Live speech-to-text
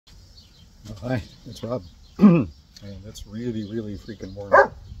Hi, it's Rob, and it's really freaking warm.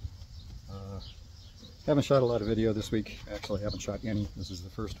 Haven't shot a lot of video this week. Actually, haven't shot any. This is the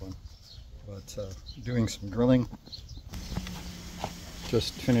first one. But doing some grilling.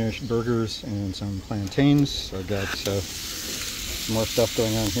 Just finished burgers and some plantains. So I've got some more stuff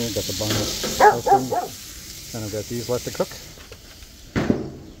going on here. Got the bonus open, and I've got these left to cook.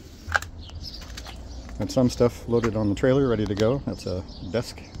 Got some stuff loaded on the trailer, ready to go. That's a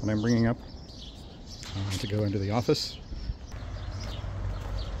desk that I'm bringing up to go into the office.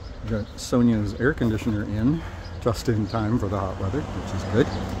 Got Sonia's air conditioner in just in time for the hot weather, which is good.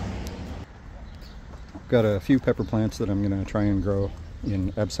 Got a few pepper plants that I'm going to try and grow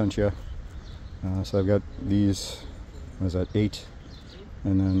in absentia. So I've got these, what is that, 8,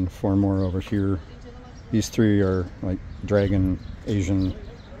 and then 4 more over here. These 3 are like dragon Asian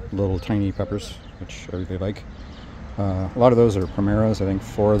little tiny peppers, which I really like. A lot of those are Primeras. I think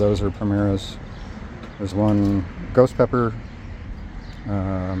 4 of those are Primeras. There's one ghost pepper,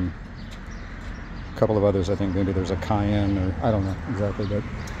 a couple of others. I think maybe there's a cayenne, or I don't know exactly, but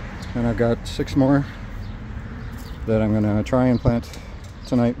and I've got 6 more that I'm gonna try and plant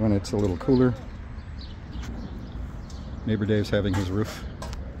tonight when it's a little cooler. Neighbor Dave's having his roof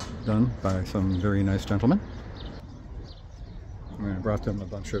done by some very nice gentleman. And I brought them a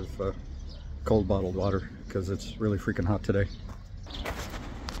bunch of cold bottled water because it's really freaking hot today.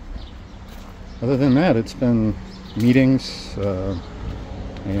 Other than that, it's been meetings and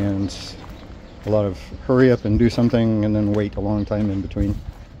a lot of hurry up and do something and then wait a long time in between.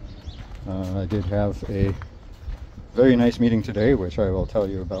 I did have a very nice meeting today, which I will tell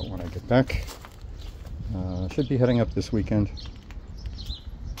you about when I get back. Should be heading up this weekend.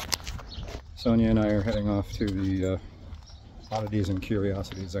 Sonia and I are heading off to the Oddities and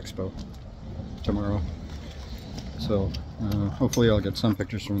Curiosities Expo tomorrow. So hopefully I'll get some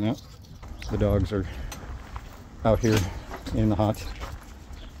pictures from that. The dogs are out here in the hot.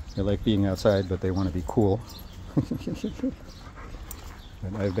 They like being outside, but they want to be cool. And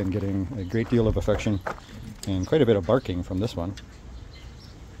I've been getting a great deal of affection and quite a bit of barking from this one.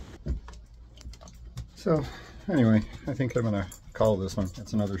 So anyway, I think I'm going to call this one.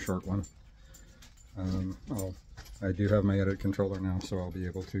 It's another short one. I do have my edit controller now, so I'll be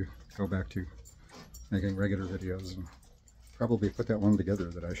able to go back to making regular videos and probably put that one together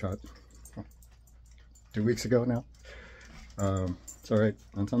that I shot 2 weeks ago now. It's alright.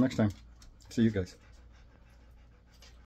 Until next time. See you guys.